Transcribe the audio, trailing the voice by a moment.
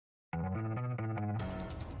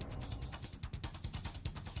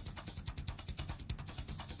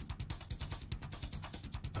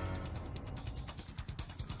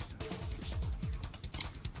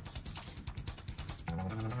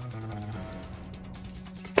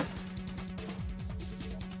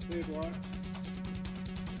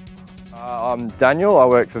I'm Daniel, I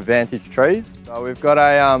work for Vantage trees. So we've got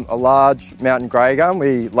a large mountain grey gum.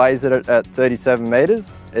 We lasered it at 37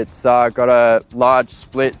 metres. It's got a large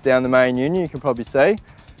split down the main union, you can probably see.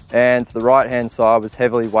 And the right hand side was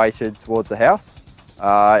heavily weighted towards the house.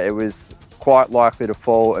 It was quite likely to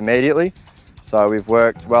fall immediately. So we've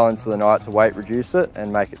worked well into the night to weight reduce it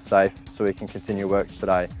and make it safe so we can continue works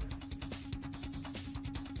today.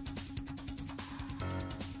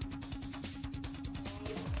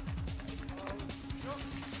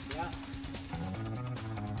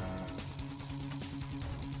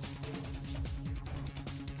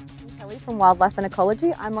 Kelly from Wildlife and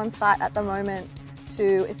Ecology. I'm on site at the moment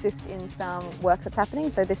to assist in some work that's happening.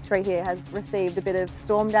 So this tree here has received a bit of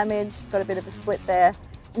storm damage, it's got a bit of a split there.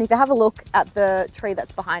 And if you have a look at the tree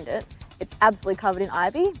that's behind it, it's absolutely covered in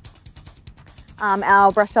ivy.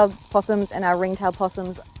 Our brush-tailed possums and our ring-tailed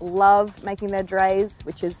possums love making their drays,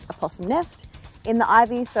 which is a possum nest, in the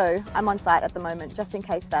ivy. So I'm on site at the moment just in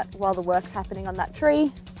case that while the work's happening on that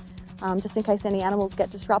tree, just in case any animals get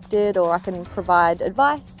disrupted, or I can provide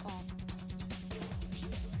advice